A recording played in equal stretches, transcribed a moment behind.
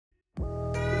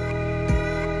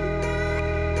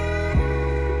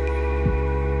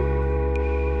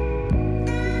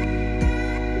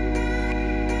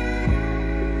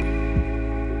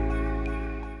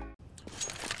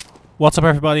What's up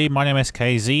everybody, my name is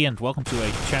KZ and welcome to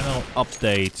a channel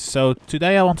update. So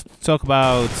today I wanted to talk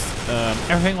about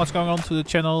everything what's going on to the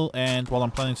channel and what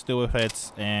I'm planning to do with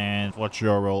it and what's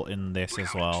your role in this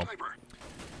as well.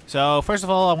 So first of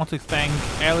all I want to thank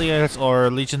Elliot or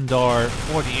Leigendar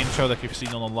for the intro that you've seen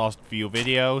on the last few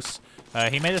videos.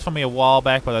 He made it for me a while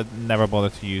back but I never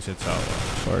bothered to use it, so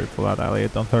sorry for that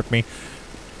Elliot, don't hurt me.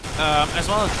 As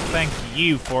well as thank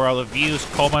you for all the views,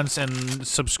 comments and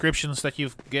subscriptions that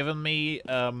you've given me.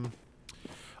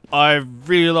 I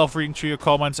really love reading through your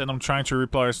comments and I'm trying to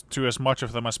reply to as much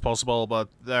of them as possible, but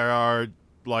there are,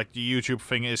 like, the YouTube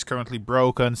thing is currently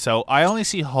broken, so I only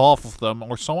see half of them,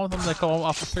 or some of them that come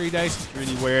after 3 days. It's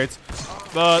really weird,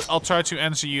 but I'll try to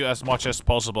answer you as much as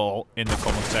possible in the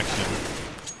comment section.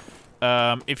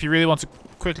 If you really want to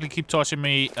quickly keep touching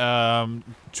me,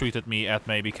 tweet at me at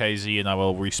maybeKZ and I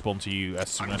will respond to you as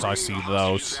soon as I see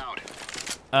those.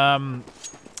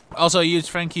 Also a huge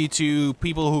thank you to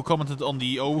people who commented on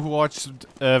the Overwatch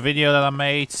video that I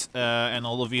made and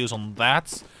all the views on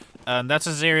that. And that's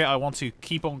a series I want to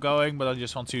keep on going, but I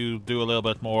just want to do a little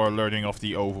bit more learning of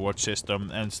the Overwatch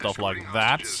system and stuff like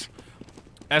that.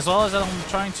 As well as that I'm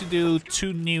trying to do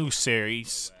 2 new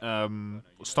series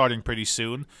starting pretty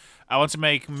soon. I want to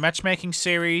make matchmaking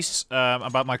series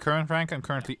about my current rank. I'm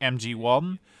currently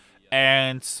MG1.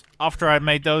 And after I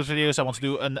made those videos, I want to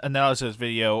do an analysis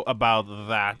video about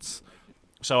that.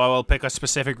 So I will pick a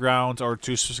specific round or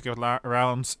 2 specific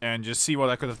rounds and just see what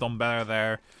I could have done better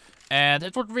there. And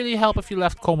it would really help if you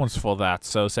left comments for that.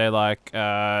 So say like,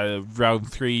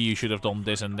 round 3 you should have done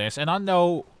this and this. And I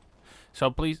know, so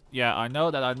please, yeah, I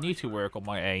know that I need to work on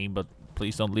my aim, but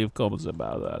please don't leave comments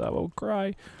about that. I will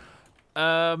cry.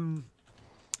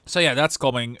 So yeah, that's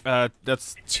coming.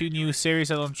 That's 2 new series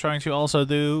that I'm trying to also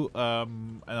do,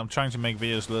 and I'm trying to make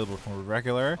videos a little bit more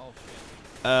regular.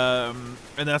 And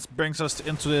that brings us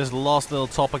into this last little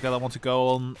topic that I want to go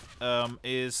on,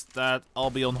 is that I'll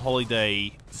be on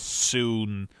holiday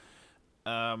soon.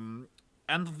 End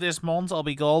of this month I'll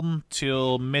be gone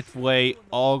till midway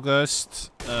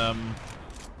August.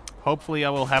 Hopefully I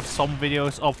will have some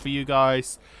videos up for you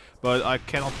guys. But I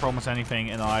cannot promise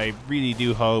anything, and I really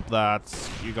do hope that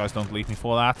you guys don't leave me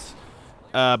for that.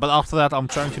 But after that, I'm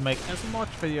trying to make as much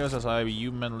videos as I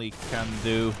humanly can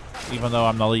do, even though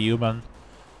I'm not a human.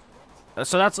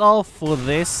 So that's all for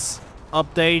this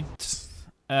update.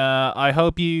 I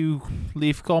hope you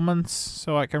leave comments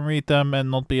so I can read them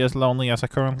and not be as lonely as I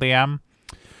currently am.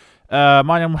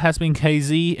 My name has been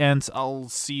KZ, and I'll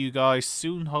see you guys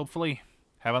soon, hopefully.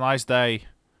 Have a nice day.